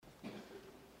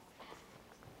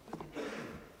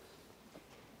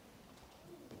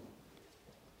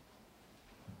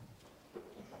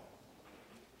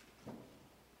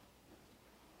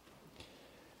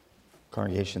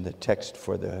Congregation, the text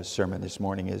for the sermon this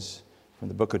morning is from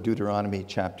the book of Deuteronomy,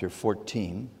 chapter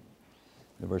 14,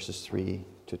 the verses 3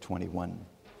 to 21.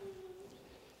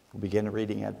 We'll begin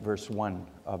reading at verse 1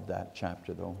 of that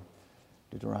chapter, though.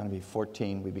 Deuteronomy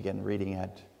 14, we begin reading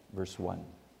at verse 1.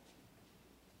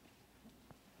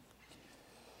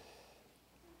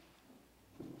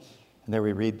 And there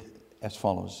we read as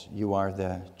follows: You are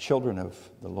the children of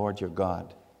the Lord your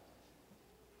God.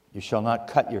 You shall not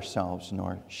cut yourselves,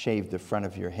 nor shave the front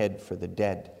of your head for the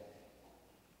dead.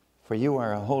 For you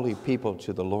are a holy people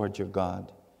to the Lord your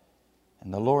God.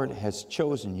 And the Lord has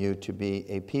chosen you to be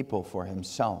a people for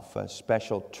himself, a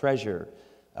special treasure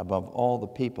above all the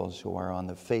peoples who are on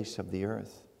the face of the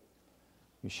earth.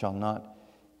 You shall not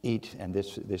eat, and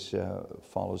this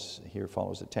follows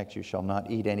the text, you shall not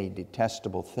eat any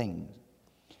detestable things.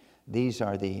 These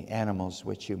are the animals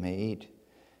which you may eat: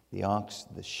 the ox,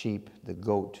 the sheep, the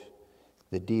goat,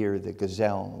 the deer, the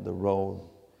gazelle, the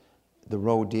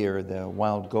roe deer, the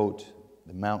wild goat,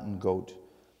 the mountain goat,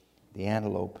 the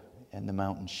antelope, and the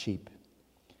mountain sheep.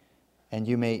 And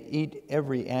you may eat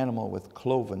every animal with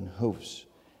cloven hoofs,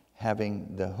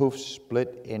 having the hoofs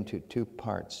split into two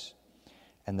parts,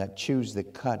 and that chews the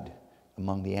cud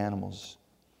among the animals.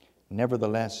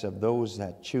 Nevertheless, of those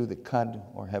that chew the cud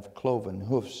or have cloven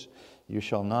hoofs, you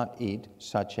shall not eat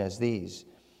such as these: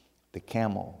 the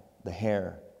camel, the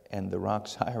hare, and the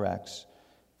ox hyrax,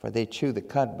 for they chew the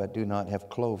cud but do not have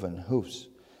cloven hoofs.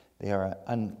 They are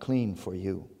unclean for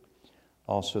you.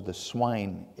 Also the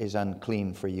swine is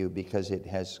unclean for you, because it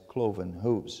has cloven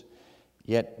hooves,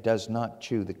 yet does not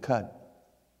chew the cud.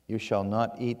 You shall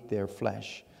not eat their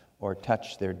flesh or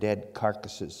touch their dead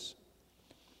carcasses.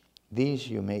 These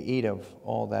you may eat of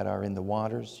all that are in the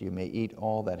waters. You may eat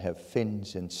all that have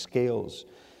fins and scales,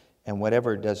 and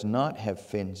whatever does not have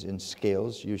fins and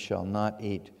scales you shall not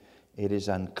eat. It is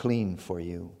unclean for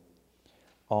you.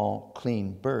 All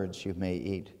clean birds you may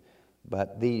eat,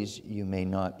 but these you may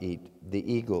not eat: the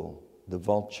eagle, the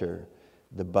vulture,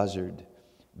 the buzzard,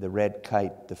 the red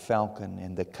kite, the falcon,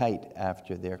 and the kite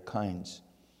after their kinds,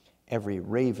 every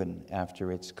raven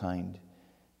after its kind,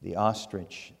 the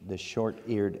ostrich, the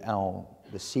short-eared owl,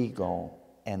 the seagull,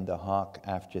 and the hawk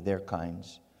after their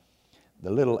kinds,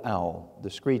 the little owl, the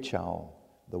screech owl,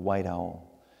 the white owl,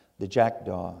 the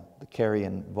jackdaw, the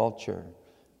carrion vulture,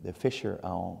 the fisher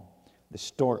owl, the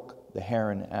stork, the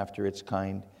heron after its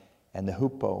kind, and the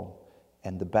hoopoe,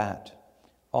 and the bat.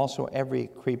 Also every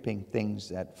creeping thing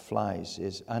that flies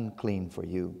is unclean for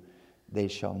you. They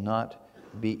shall not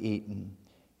be eaten.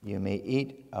 You may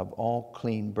eat of all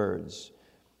clean birds.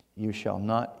 You shall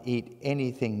not eat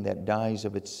anything that dies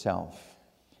of itself.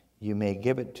 You may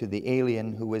give it to the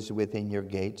alien who is within your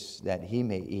gates, that he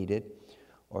may eat it,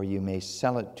 or you may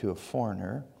sell it to a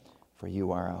foreigner, for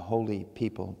you are a holy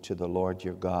people to the Lord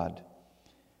your God.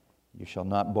 You shall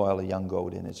not boil a young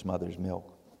goat in its mother's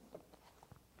milk.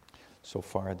 So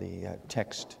far the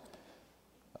text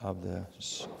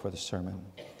for the sermon.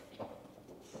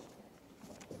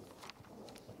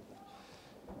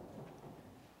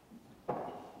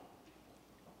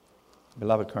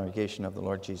 Beloved congregation of the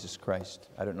Lord Jesus Christ,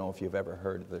 I don't know if you've ever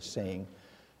heard the saying,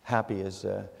 happy as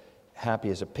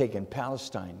a pig in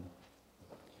Palestine.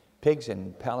 Pigs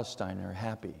in Palestine are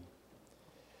happy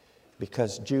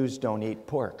because Jews don't eat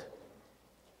pork.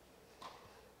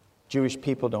 Jewish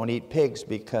people don't eat pigs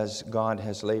because God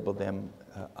has labeled them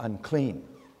unclean.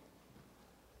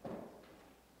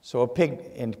 So a pig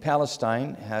in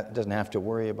Palestine doesn't have to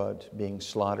worry about being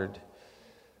slaughtered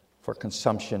for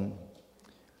consumption,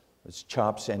 its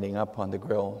chops ending up on the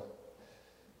grill.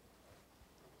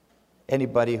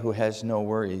 Anybody who has no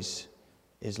worries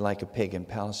is like a pig in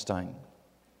Palestine.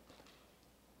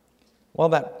 Well,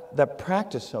 that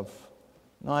practice of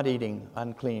not eating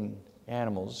unclean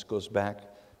animals goes back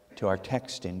to our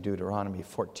text in Deuteronomy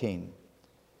 14.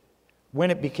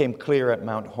 When it became clear at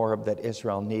Mount Horeb that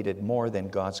Israel needed more than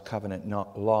God's covenant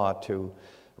law to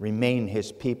remain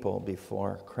his people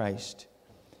before Christ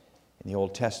in the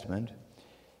Old Testament,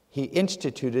 he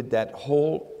instituted that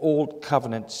whole Old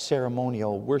Covenant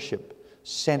ceremonial worship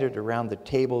centered around the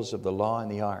tables of the law and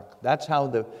the ark. That's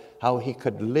how he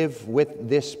could live with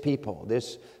this people,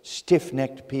 this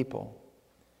stiff-necked people.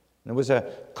 And it was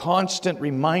a constant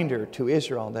reminder to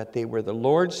Israel that they were the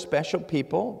Lord's special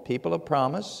people, people of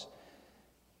promise,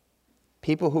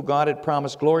 people who God had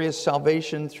promised glorious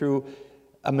salvation through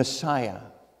a Messiah.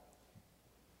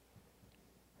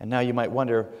 And now you might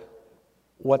wonder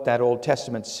what that Old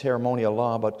Testament ceremonial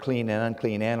law about clean and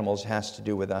unclean animals has to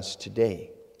do with us today.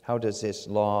 How does this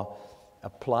law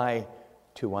apply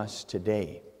to us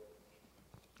today?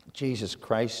 Jesus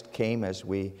Christ came, as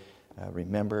we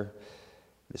remember,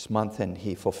 this month, and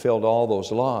he fulfilled all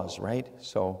those laws, right?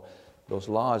 So those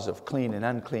laws of clean and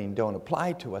unclean don't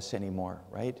apply to us anymore,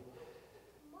 right?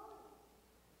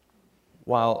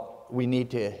 While we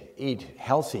need to eat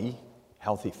healthy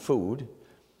food,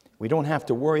 we don't have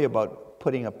to worry about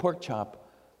putting a pork chop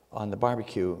on the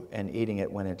barbecue and eating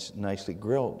it when it's nicely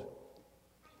grilled.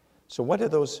 So what are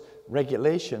those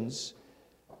regulations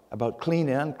about clean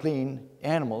and unclean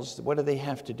animals? What do they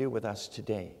have to do with us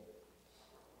today?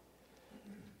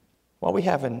 Well, we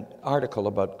have an article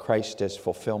about Christ as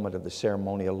fulfillment of the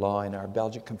ceremonial law in our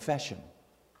Belgic Confession.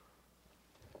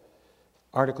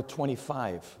 Article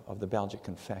 25 of the Belgic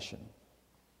Confession.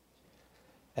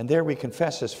 And there we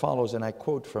confess as follows, and I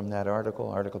quote from that article,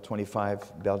 Article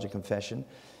 25, Belgic Confession.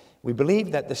 We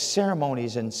believe that the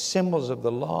ceremonies and symbols of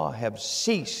the law have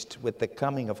ceased with the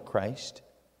coming of Christ,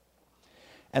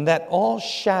 and that all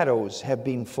shadows have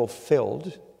been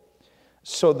fulfilled,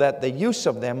 so that the use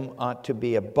of them ought to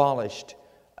be abolished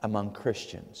among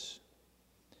Christians.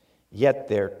 Yet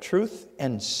their truth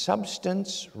and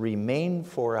substance remain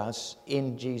for us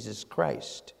in Jesus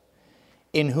Christ,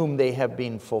 in whom they have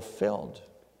been fulfilled.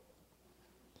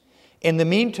 In the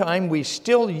meantime, we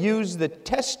still use the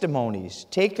testimonies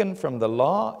taken from the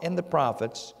law and the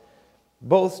prophets,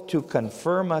 both to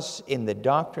confirm us in the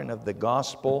doctrine of the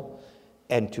gospel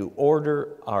and to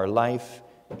order our life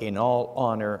in all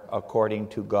honor according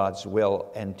to God's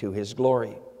will and to His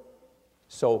glory.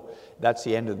 So that's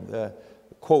the end of the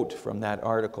quote from that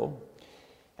article.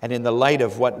 And in the light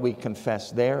of what we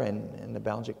confess there in the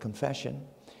Belgic Confession,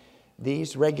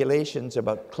 these regulations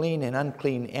about clean and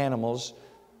unclean animals,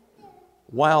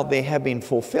 while they have been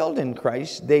fulfilled in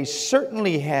Christ, they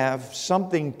certainly have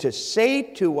something to say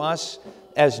to us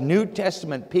as New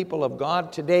Testament people of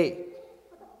God today.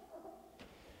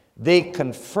 They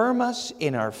confirm us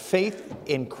in our faith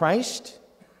in Christ,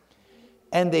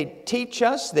 and they teach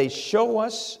us, they show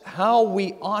us how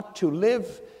we ought to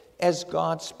live as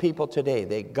God's people today.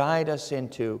 They guide us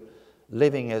into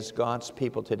living as God's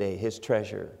people today, His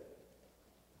treasure.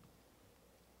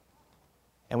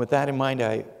 And with that in mind,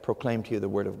 I proclaim to you the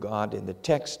Word of God. In the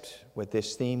text with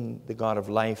this theme, the God of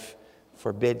life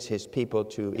forbids His people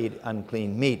to eat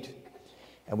unclean meat.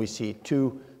 And we see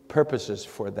two purposes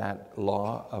for that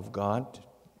law of God.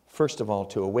 First of all,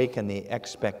 to awaken the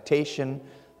expectation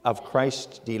of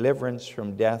Christ's deliverance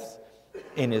from death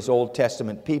in His Old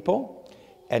Testament people.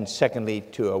 And secondly,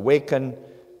 to awaken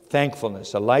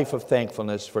thankfulness, a life of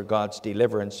thankfulness for God's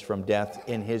deliverance from death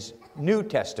in His New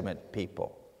Testament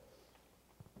people.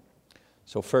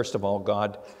 So first of all,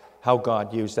 how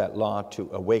God used that law to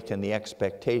awaken the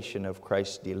expectation of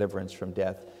Christ's deliverance from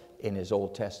death in His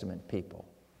Old Testament people.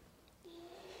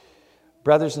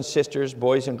 Brothers and sisters,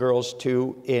 boys and girls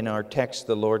too, in our text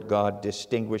the Lord God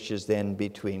distinguishes then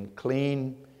between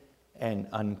clean and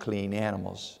unclean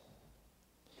animals.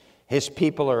 His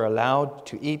people are allowed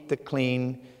to eat the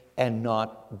clean and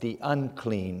not the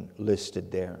unclean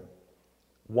listed there.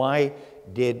 Why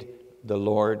did the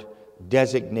Lord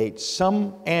designate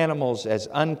some animals as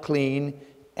unclean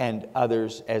and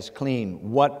others as clean?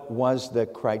 What was the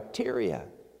criteria?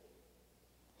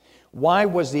 Why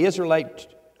was the Israelite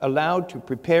allowed to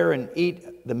prepare and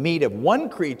eat the meat of one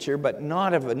creature but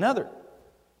not of another?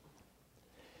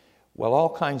 Well, all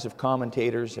kinds of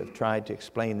commentators have tried to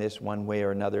explain this one way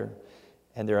or another,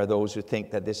 and there are those who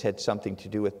think that this had something to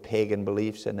do with pagan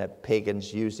beliefs and that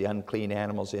pagans used the unclean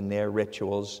animals in their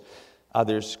rituals.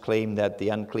 Others claim that the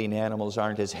unclean animals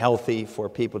aren't as healthy for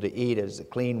people to eat as the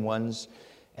clean ones,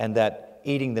 and that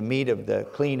eating the meat of the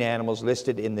clean animals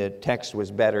listed in the text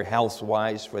was better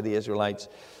health-wise for the Israelites.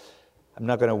 I'm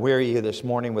not going to weary you this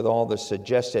morning with all the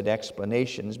suggested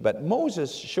explanations, but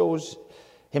Moses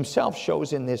himself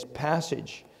shows in this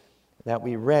passage that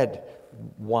we read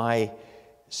why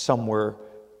some were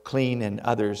clean and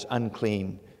others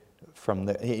unclean.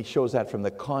 He shows that from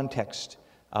the context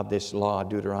of this law,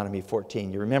 Deuteronomy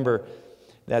 14. You remember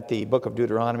that the book of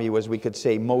Deuteronomy was, we could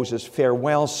say, Moses'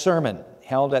 farewell sermon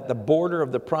held at the border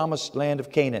of the promised land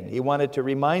of Canaan. He wanted to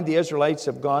remind the Israelites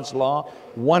of God's law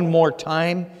one more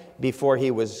time before he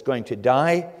was going to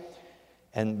die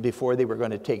and before they were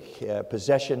going to take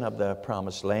possession of the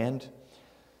promised land.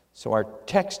 So our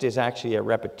text is actually a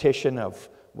repetition of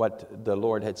what the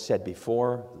Lord had said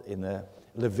before in the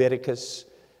Leviticus,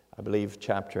 I believe,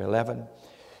 chapter 11.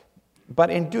 But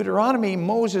in Deuteronomy,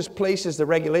 Moses places the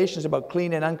regulations about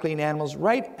clean and unclean animals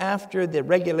right after the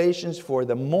regulations for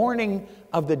the mourning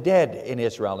of the dead in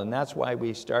Israel. And that's why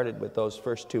we started with those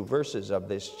first two verses of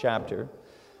this chapter.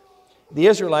 The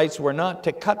Israelites were not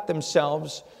to cut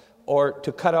themselves or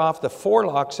to cut off the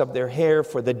forelocks of their hair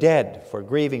for the dead, for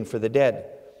grieving for the dead.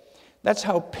 That's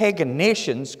how pagan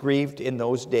nations grieved in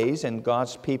those days, and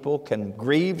God's people can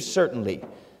grieve, certainly.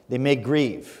 They may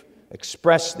grieve,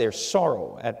 express their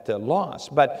sorrow at the loss,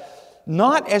 but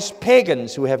not as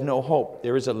pagans who have no hope.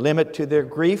 There is a limit to their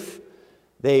grief.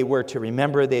 They were to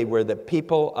remember they were the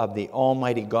people of the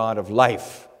Almighty God of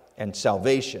life and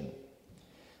salvation.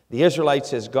 The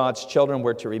Israelites, as God's children,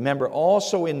 were to remember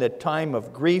also in the time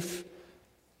of grief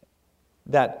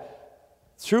that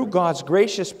through God's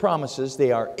gracious promises,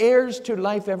 they are heirs to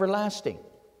life everlasting.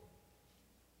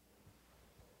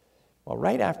 Well,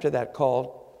 right after that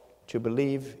call to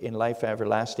believe in life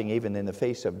everlasting, even in the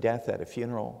face of death at a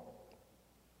funeral,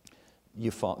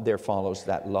 there follows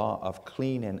that law of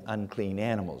clean and unclean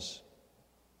animals.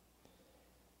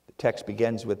 The text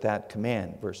begins with that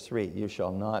command, verse 3, you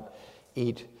shall not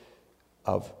eat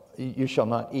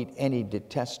any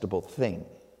detestable thing.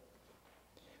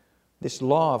 This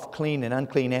law of clean and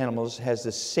unclean animals has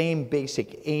the same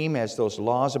basic aim as those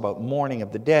laws about mourning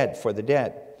of the dead for the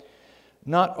dead.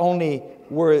 Not only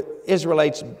were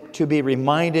Israelites to be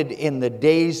reminded in the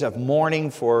days of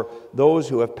mourning for those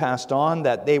who have passed on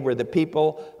that they were the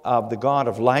people of the God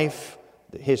of life,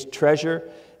 His treasure,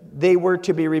 they were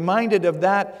to be reminded of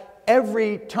that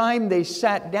every time they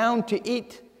sat down to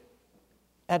eat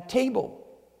at table.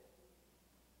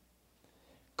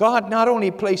 God not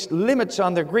only placed limits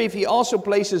on their grief, He also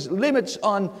places limits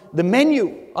on the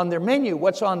menu, on their menu,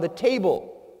 what's on the table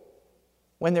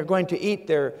when they're going to eat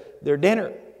their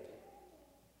dinner.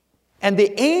 And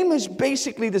the aim is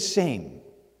basically the same,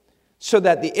 so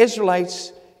that the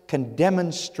Israelites can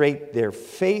demonstrate their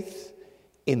faith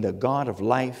in the God of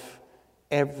life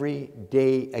every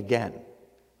day again.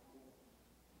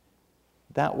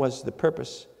 That was the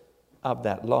purpose of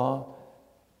that law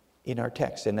in our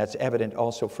text, and that's evident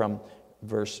also from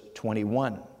verse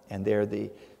 21. And there the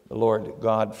Lord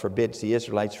God forbids the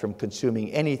Israelites from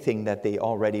consuming anything that they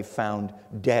already found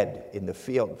dead in the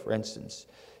field. For instance,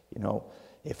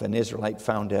 if an Israelite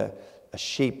found a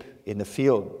sheep in the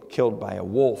field killed by a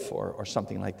wolf or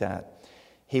something like that,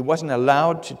 he wasn't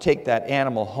allowed to take that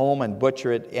animal home and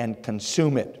butcher it and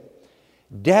consume it.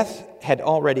 Death had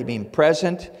already been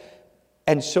present,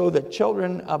 and so the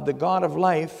children of the God of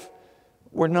life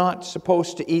were not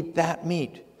supposed to eat that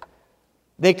meat.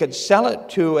 They could sell it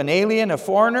to an alien, a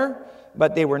foreigner,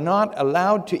 but they were not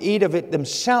allowed to eat of it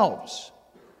themselves.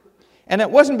 And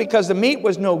it wasn't because the meat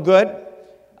was no good,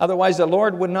 otherwise the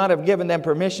Lord would not have given them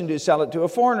permission to sell it to a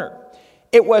foreigner.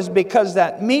 It was because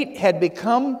that meat had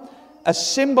become a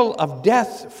symbol of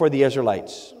death for the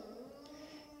Israelites.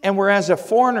 And whereas a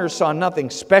foreigner saw nothing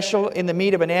special in the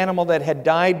meat of an animal that had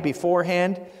died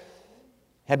beforehand,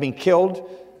 had been killed,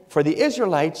 for the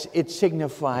Israelites, it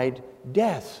signified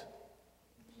death.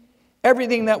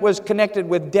 Everything that was connected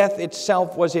with death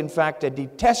itself was in fact a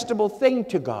detestable thing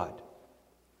to God.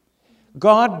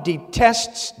 God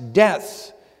detests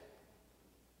death.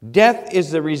 Death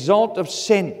is the result of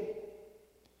sin.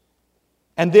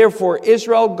 And therefore,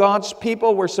 Israel, God's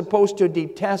people, were supposed to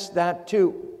detest that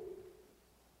too.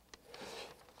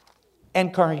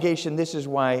 And congregation, this is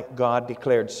why God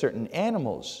declared certain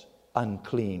animals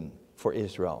unclean for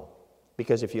Israel.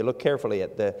 Because if you look carefully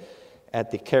at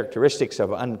the characteristics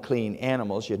of unclean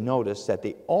animals, you notice that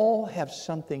they all have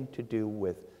something to do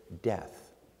with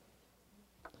death.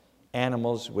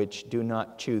 Animals which do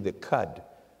not chew the cud,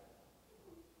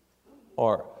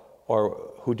 or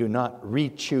who do not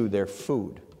re-chew their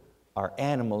food, are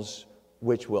animals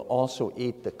which will also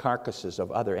eat the carcasses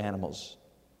of other animals.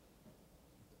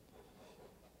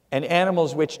 And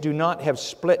animals which do not have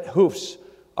split hoofs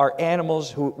are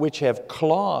animals which have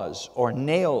claws or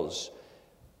nails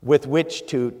with which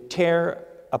to tear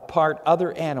apart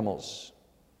other animals.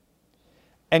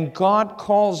 And God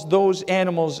calls those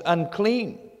animals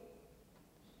unclean.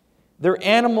 They're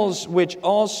animals which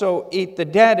also eat the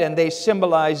dead, and they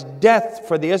symbolize death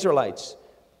for the Israelites.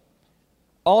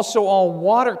 Also, all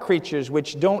water creatures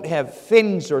which don't have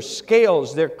fins or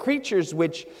scales, they're creatures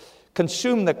which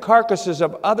consume the carcasses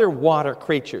of other water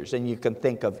creatures, and you can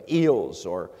think of eels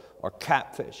or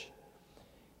catfish.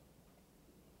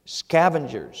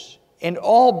 Scavengers, and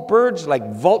all birds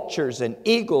like vultures and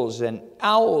eagles and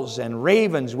owls and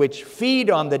ravens which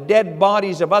feed on the dead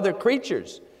bodies of other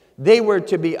creatures. They were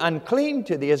to be unclean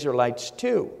to the Israelites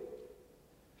too.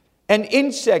 And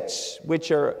insects,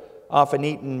 which are often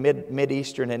eaten in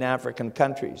Mid-Eastern and African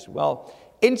countries. Well,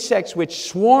 insects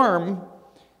which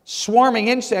swarming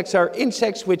insects are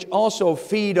insects which also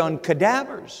feed on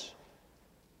cadavers.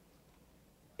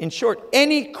 In short,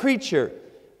 any creature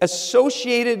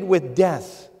associated with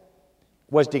death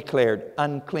was declared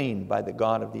unclean by the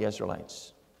God of the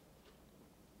Israelites.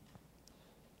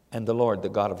 and the Lord, the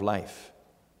God of life.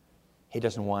 He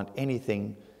doesn't want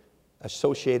anything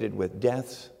associated with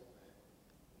death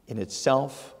in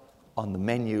itself on the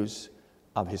menus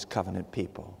of his covenant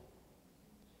people.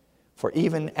 For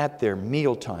even at their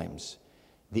meal times,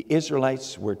 the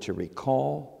Israelites were to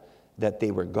recall that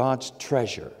they were God's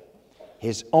treasure,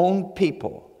 his own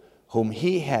people, whom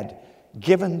he had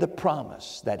given the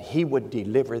promise that he would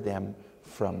deliver them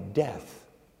from death.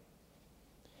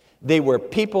 They were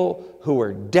people who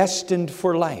were destined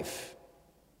for life,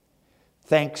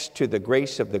 thanks to the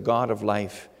grace of the God of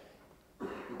life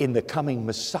in the coming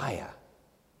Messiah.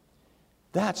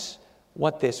 That's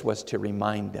what this was to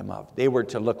remind them of. They were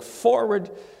to look forward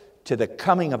to the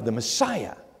coming of the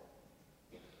Messiah,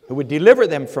 who would deliver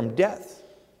them from death.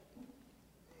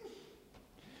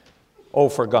 Oh,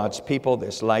 for God's people,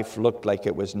 this life looked like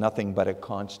it was nothing but a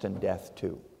constant death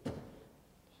too.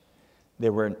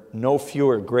 There were no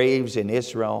fewer graves in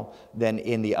Israel than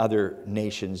in the other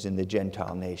nations, in the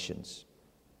Gentile nations.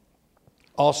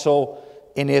 Also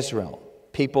in Israel,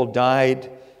 people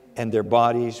died and their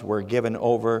bodies were given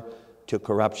over to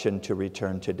corruption to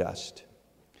return to dust.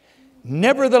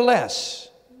 Nevertheless,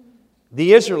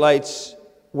 the Israelites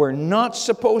were not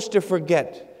supposed to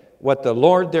forget what the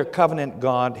Lord, their covenant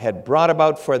God, had brought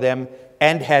about for them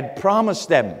and had promised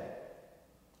them.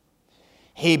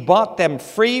 He bought them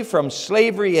free from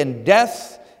slavery and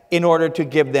death in order to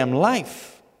give them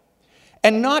life.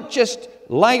 And not just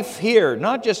life here,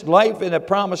 not just life in the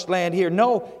promised land here.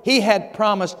 No, he had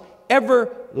promised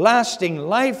everlasting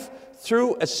life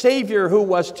through a Savior who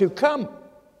was to come.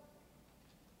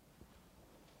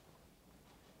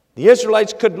 The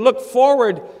Israelites could look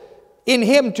forward in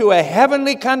him to a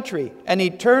heavenly country, an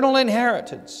eternal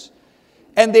inheritance.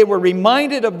 And they were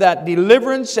reminded of that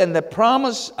deliverance and the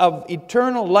promise of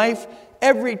eternal life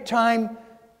every time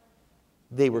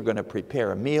they were going to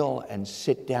prepare a meal and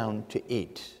sit down to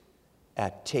eat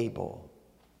at table,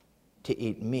 to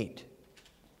eat meat.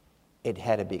 It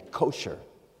had to be kosher,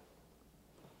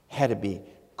 had to be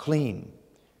clean,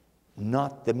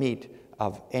 not the meat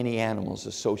of any animals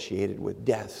associated with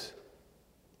death.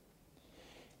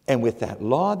 And with that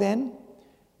law then,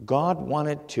 God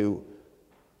wanted to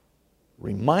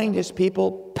remind his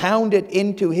people, pound it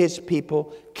into his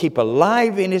people, keep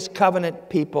alive in his covenant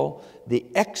people the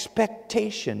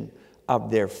expectation of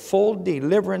their full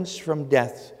deliverance from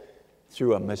death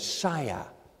through a Messiah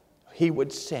he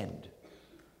would send.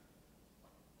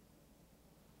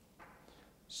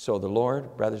 So the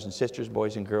Lord, brothers and sisters,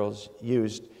 boys and girls,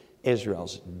 used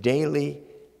Israel's daily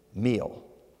meal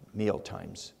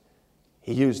times.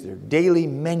 He used their daily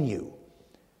menu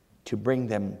to bring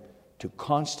them to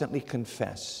constantly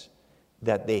confess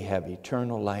that they have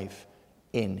eternal life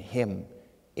in him,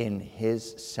 in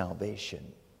his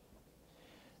salvation.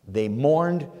 They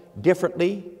mourned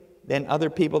differently than other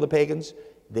people, the pagans.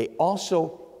 They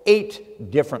also ate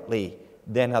differently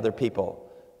than other people.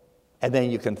 And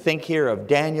then you can think here of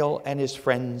Daniel and his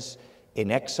friends in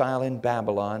exile in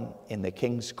Babylon in the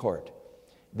king's court.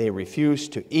 They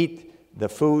refused to eat the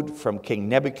food from King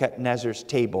Nebuchadnezzar's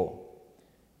table.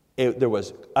 There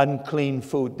was unclean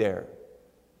food there.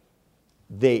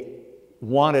 They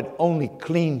wanted only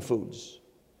clean foods.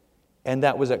 And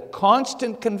that was a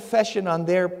constant confession on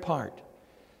their part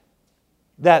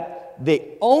that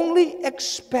they only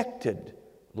expected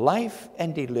life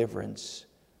and deliverance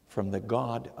from the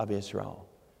God of Israel,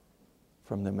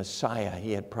 from the Messiah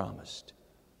he had promised.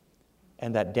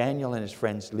 And that Daniel and his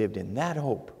friends lived in that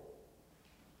hope.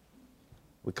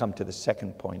 We come to the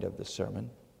second point of the sermon.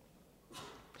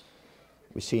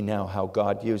 We see now how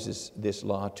God uses this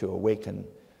law to awaken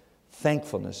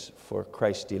thankfulness for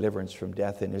Christ's deliverance from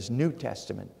death in his New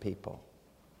Testament people.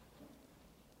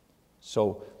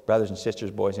 So, brothers and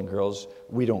sisters, boys and girls,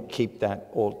 we don't keep that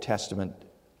Old Testament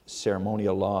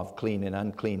ceremonial law of clean and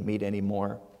unclean meat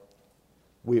anymore.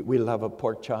 We love a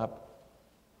pork chop.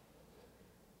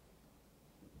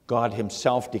 God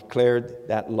himself declared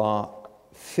that law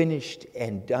finished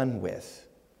and done with.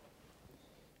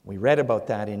 We read about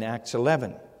that in Acts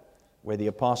 11, where the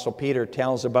Apostle Peter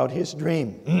tells about his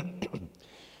dream.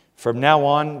 From now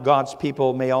on, God's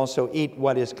people may also eat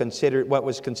what was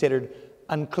considered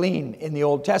unclean in the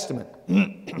Old Testament.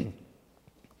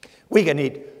 We can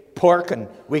eat pork and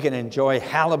we can enjoy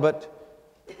halibut,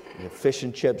 fish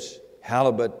and chips,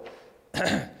 halibut.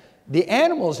 The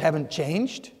animals haven't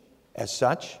changed as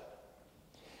such,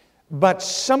 but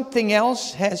something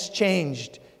else has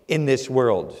changed in this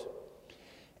world.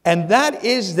 And that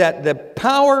is that the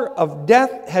power of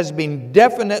death has been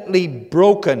definitely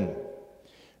broken.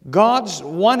 God's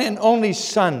one and only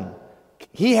Son,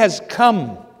 he has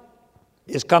come.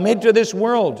 He has come into this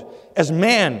world as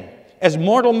man, as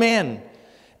mortal man.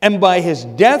 And by his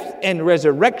death and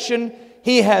resurrection,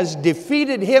 he has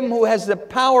defeated him who has the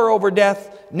power over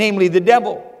death, namely the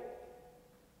devil.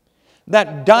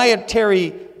 That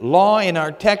dietary law in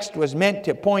our text was meant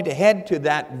to point ahead to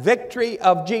that victory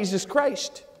of Jesus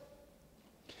Christ.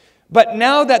 But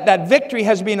now that that victory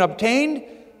has been obtained,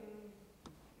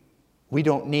 we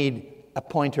don't need a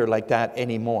pointer like that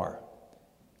anymore.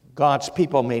 God's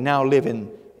people may now live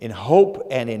in hope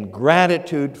and in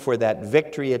gratitude for that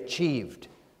victory achieved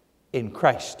in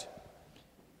Christ.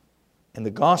 And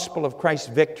the gospel of Christ's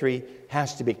victory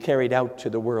has to be carried out to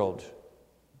the world,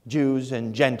 Jews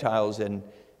and Gentiles and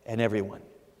everyone.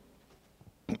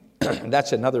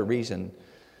 That's another reason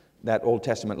that Old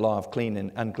Testament law of clean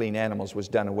and unclean animals was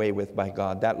done away with by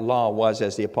God. That law was,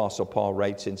 as the Apostle Paul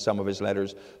writes in some of his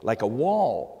letters, like a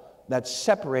wall that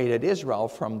separated Israel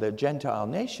from the Gentile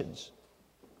nations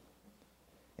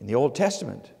in the Old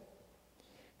Testament.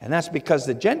 And that's because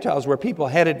the Gentiles were people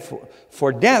headed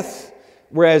for death,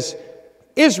 whereas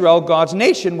Israel, God's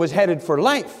nation, was headed for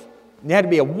life. And there had to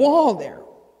be a wall there.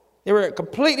 They were a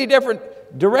completely different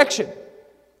direction.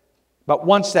 But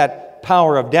once that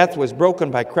power of death was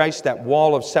broken by Christ, that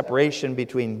wall of separation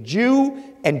between Jew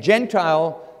and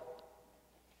Gentile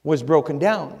was broken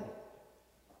down.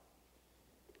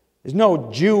 There's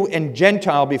no Jew and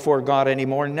Gentile before God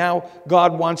anymore. Now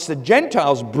God wants the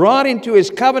Gentiles brought into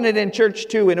His covenant and church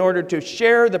too in order to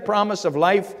share the promise of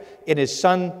life in His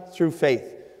Son through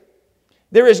faith.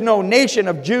 There is no nation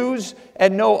of Jews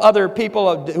and no other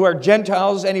people who are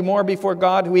Gentiles anymore before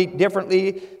God who eat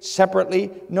differently, separately.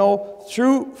 No,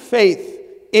 through faith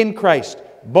in Christ,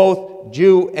 both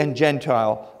Jew and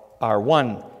Gentile are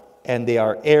one, and they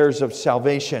are heirs of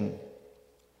salvation.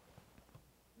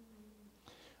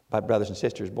 But brothers and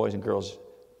sisters, boys and girls,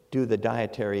 do the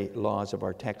dietary laws of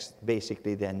our text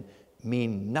basically then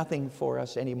mean nothing for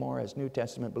us anymore as New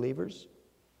Testament believers?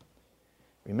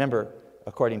 Remember,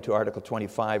 according to Article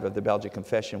 25 of the Belgian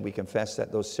Confession, we confess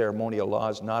that those ceremonial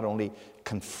laws not only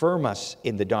confirm us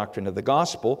in the doctrine of the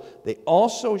gospel, they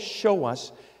also show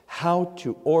us how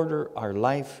to order our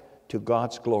life to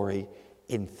God's glory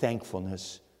in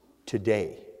thankfulness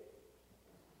today.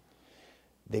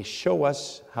 They show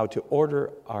us how to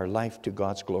order our life to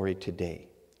God's glory today.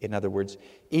 In other words,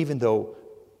 even though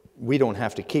we don't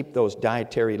have to keep those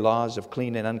dietary laws of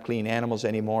clean and unclean animals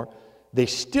anymore, they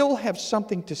still have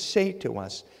something to say to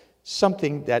us,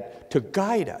 something that to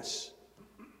guide us.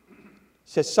 It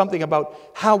says something about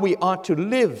how we ought to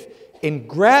live in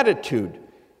gratitude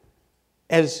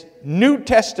as New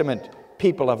Testament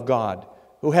people of God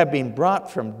who have been brought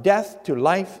from death to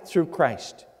life through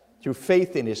Christ, through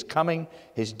faith in His coming,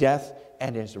 His death,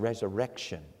 and His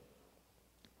resurrection.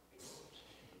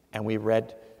 And we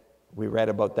read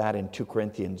about that in 2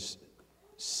 Corinthians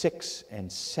 6 and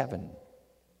 7.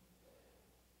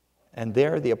 And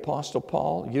there the Apostle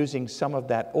Paul, using some of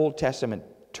that Old Testament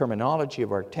terminology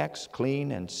of our text,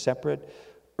 clean and separate,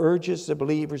 urges the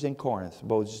believers in Corinth,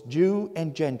 both Jew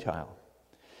and Gentile,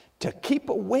 to keep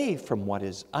away from what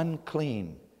is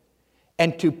unclean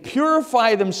and to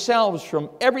purify themselves from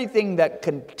everything that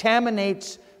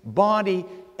contaminates body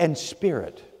and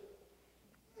spirit.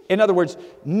 In other words,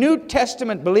 New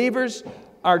Testament believers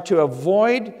are to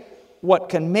avoid what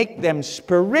can make them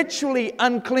spiritually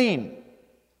unclean.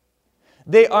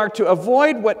 They are to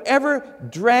avoid whatever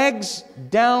drags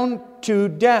down to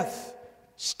death.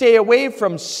 Stay away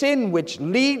from sin which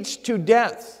leads to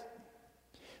death.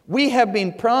 We have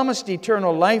been promised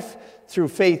eternal life through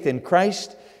faith in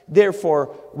Christ.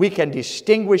 Therefore, we can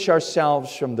distinguish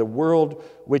ourselves from the world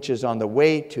which is on the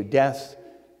way to death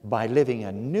by living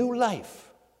a new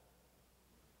life.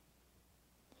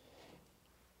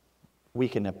 We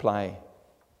can apply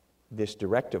this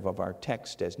directive of our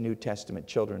text as New Testament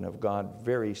children of God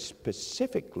very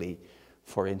specifically,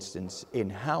 for instance, in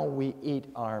how we eat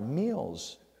our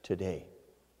meals today.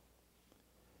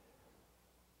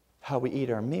 How we eat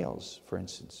our meals, for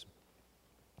instance.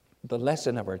 The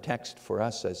lesson of our text for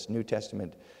us as New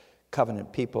Testament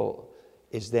covenant people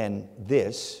is then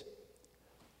this: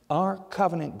 our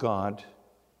covenant God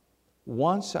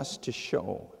wants us to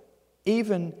show,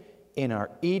 even in our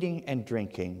eating and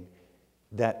drinking,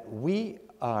 that we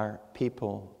are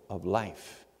people of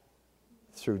life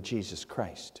through Jesus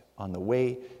Christ on the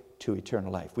way to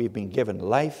eternal life. We've been given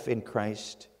life in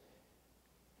Christ,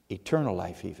 eternal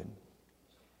life even.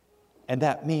 And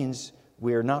that means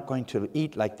we're not going to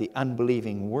eat like the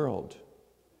unbelieving world.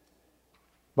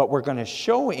 But we're going to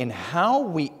show in how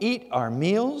we eat our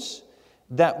meals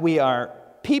that we are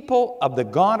people of the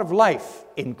God of life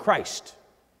in Christ.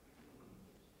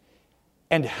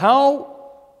 And how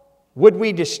Would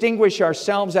we distinguish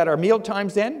ourselves at our meal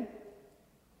times then?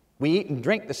 We eat and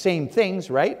drink the same things,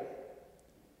 right?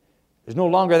 There's no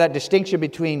longer that distinction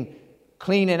between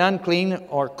clean and unclean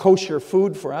or kosher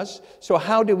food for us. So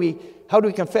how do we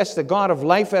confess the God of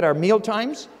life at our meal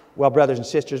times? Well, brothers and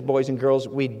sisters, boys and girls,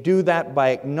 we do that by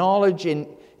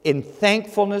acknowledging in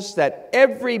thankfulness that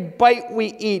every bite we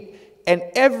eat and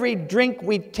every drink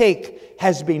we take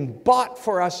has been bought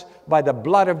for us by the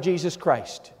blood of Jesus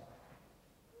Christ.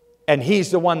 And He's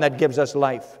the one that gives us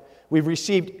life. We've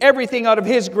received everything out of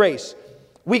His grace.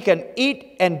 We can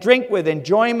eat and drink with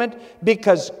enjoyment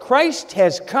because Christ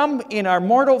has come in our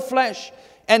mortal flesh,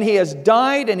 and He has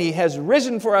died and He has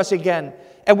risen for us again.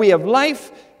 And we have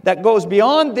life that goes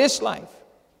beyond this life.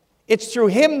 It's through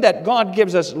Him that God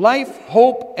gives us life,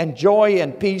 hope, and joy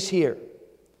and peace here.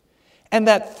 And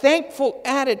that thankful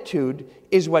attitude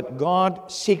is what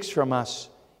God seeks from us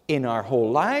in our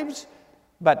whole lives.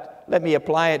 But let me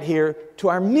apply it here to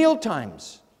our meal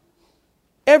times.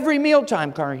 Every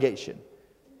mealtime, congregation,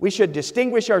 we should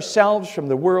distinguish ourselves from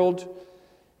the world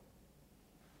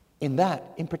in that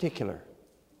in particular.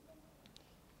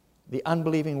 The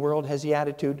unbelieving world has the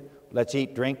attitude, let's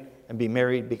eat, drink, and be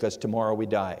merry because tomorrow we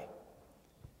die.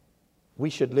 We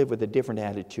should live with a different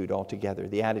attitude altogether.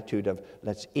 The attitude of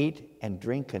let's eat and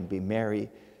drink and be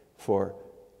merry, for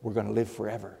we're going to live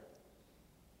forever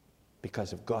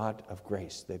because of God of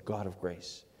grace, the God of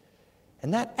grace.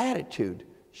 And that attitude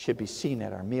should be seen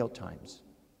at our meal times.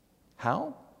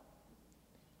 How?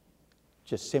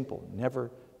 Just simple.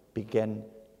 Never begin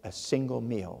a single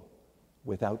meal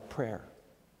without prayer.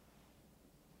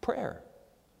 Prayer.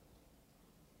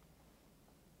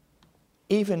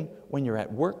 Even when you're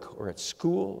at work or at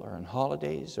school or on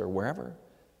holidays or wherever.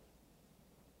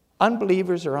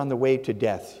 Unbelievers are on the way to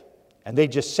death, and they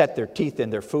just set their teeth in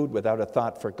their food without a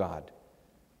thought for God.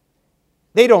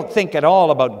 They don't think at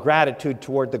all about gratitude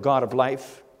toward the God of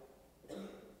life.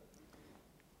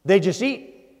 They just eat.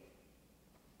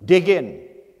 Dig in.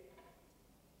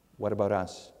 What about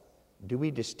us? Do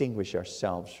we distinguish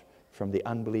ourselves from the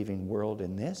unbelieving world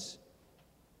in this?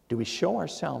 Do we show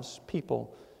ourselves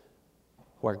people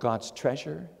who are God's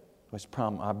treasure, who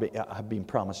have been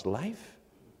promised life?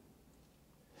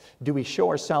 Do we show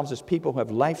ourselves as people who have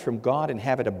life from God and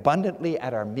have it abundantly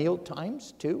at our meal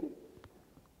times too?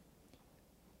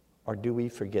 Or do we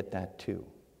forget that too?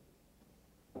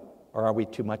 Or are we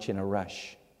too much in a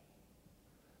rush?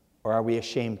 Or are we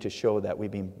ashamed to show that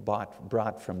we've been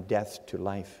brought from death to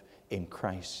life in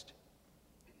Christ?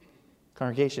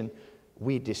 Congregation,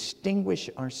 we distinguish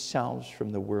ourselves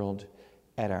from the world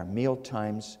at our meal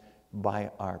times by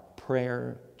our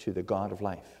prayer to the God of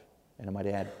life. And I might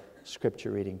add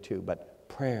scripture reading too, but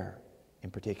prayer in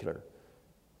particular.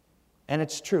 And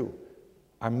it's true,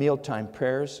 our mealtime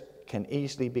prayers can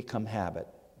easily become habit,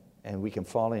 and we can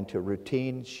fall into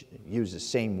routine, use the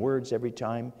same words every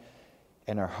time,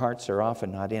 and our hearts are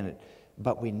often not in it.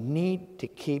 But we need to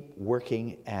keep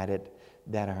working at it,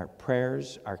 that our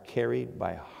prayers are carried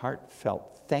by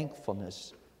heartfelt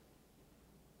thankfulness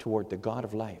toward the God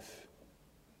of life.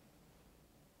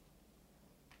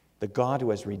 The God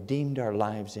who has redeemed our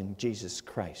lives in Jesus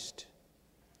Christ.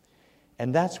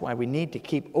 And that's why we need to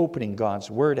keep opening God's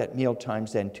Word at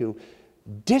mealtimes then to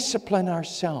discipline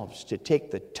ourselves to take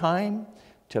the time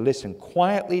to listen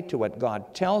quietly to what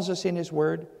God tells us in His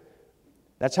Word.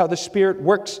 That's how the Spirit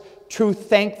works true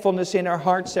thankfulness in our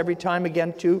hearts every time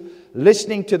again too,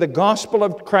 listening to the gospel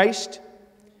of Christ.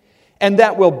 And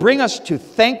that will bring us to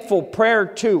thankful prayer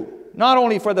too, not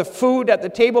only for the food at the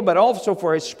table, but also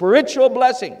for His spiritual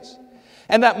blessings.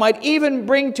 And that might even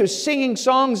bring to singing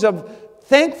songs of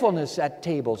thankfulness at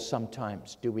tables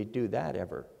sometimes. Do we do that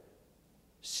ever?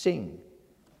 Sing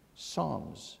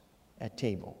psalms at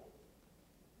table.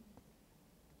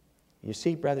 You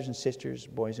see, brothers and sisters,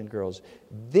 boys and girls,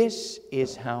 this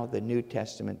is how the New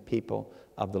Testament people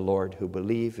of the Lord who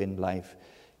believe in life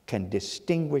can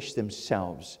distinguish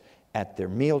themselves at their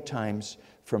meal times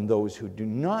from those who do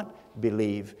not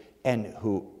believe and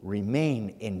who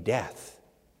remain in death.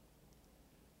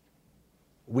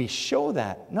 We show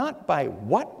that not by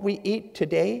what we eat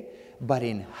today, but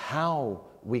in how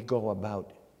we go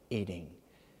about eating.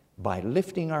 By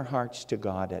lifting our hearts to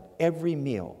God at every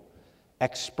meal,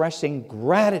 expressing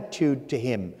gratitude to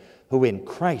Him who in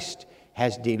Christ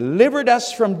has delivered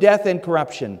us from death and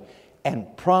corruption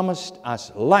and promised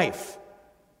us life,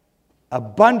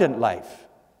 abundant life,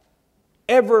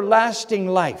 everlasting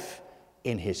life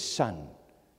in His Son.